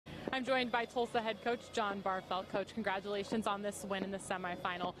I'm joined by Tulsa head coach John Bargfeldt. Coach, congratulations on this win in the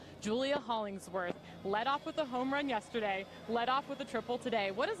semifinal. Julia Hollingsworth led off with a home run yesterday, led off with a triple today.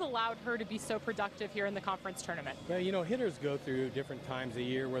 What has allowed her to be so productive here in the conference tournament? Well, you know, hitters go through different times a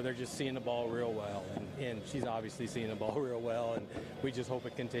year where they're just seeing the ball real well, and she's obviously seeing the ball real well, and we just hope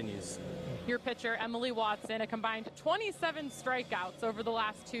it continues. Your pitcher, Emily Watson, a combined 27 strikeouts over the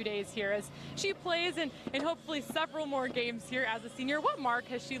last 2 days here as she plays in hopefully several more games here as a senior. What mark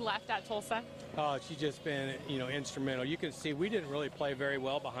has she left at Tulsa? She's just been, instrumental. You can see we didn't really play very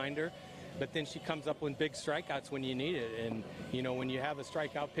well behind her, but then she comes up with big strikeouts when you need it. And, when you have a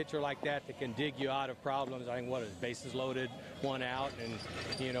strikeout pitcher like that can dig you out of problems, I think, bases loaded, 1 out,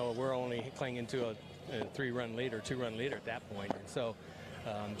 and, we're only clinging to a 3-run lead or 2-run lead at that point. And so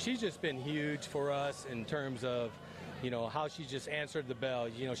she's just been huge for us in terms of, how she just answered the bell.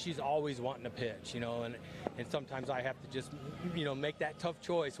 She's always wanting to pitch, and sometimes I have to just, make that tough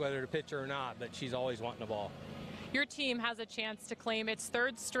choice whether to pitch or not, but she's always wanting the ball. Your team has a chance to claim its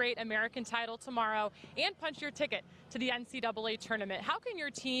 3rd straight American title tomorrow and punch your ticket to the NCAA tournament. How can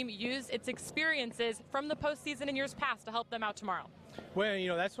your team use its experiences from the postseason in years past to help them out tomorrow?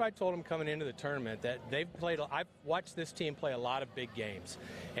 Well, that's what I told them coming into the tournament, that I've watched this team play a lot of big games.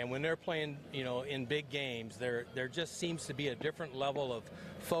 And when they're playing, in big games, there just seems to be a different level of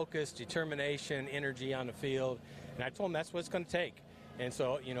focus, determination, energy on the field. And I told them that's what it's going to take. And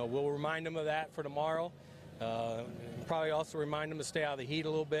so, we'll remind them of that for tomorrow. Probably also remind them to stay out of the heat a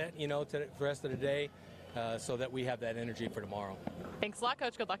little bit, for the rest of the day, so that we have that energy for tomorrow. Thanks a lot,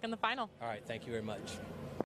 Coach. Good luck in the final. All right. Thank you very much.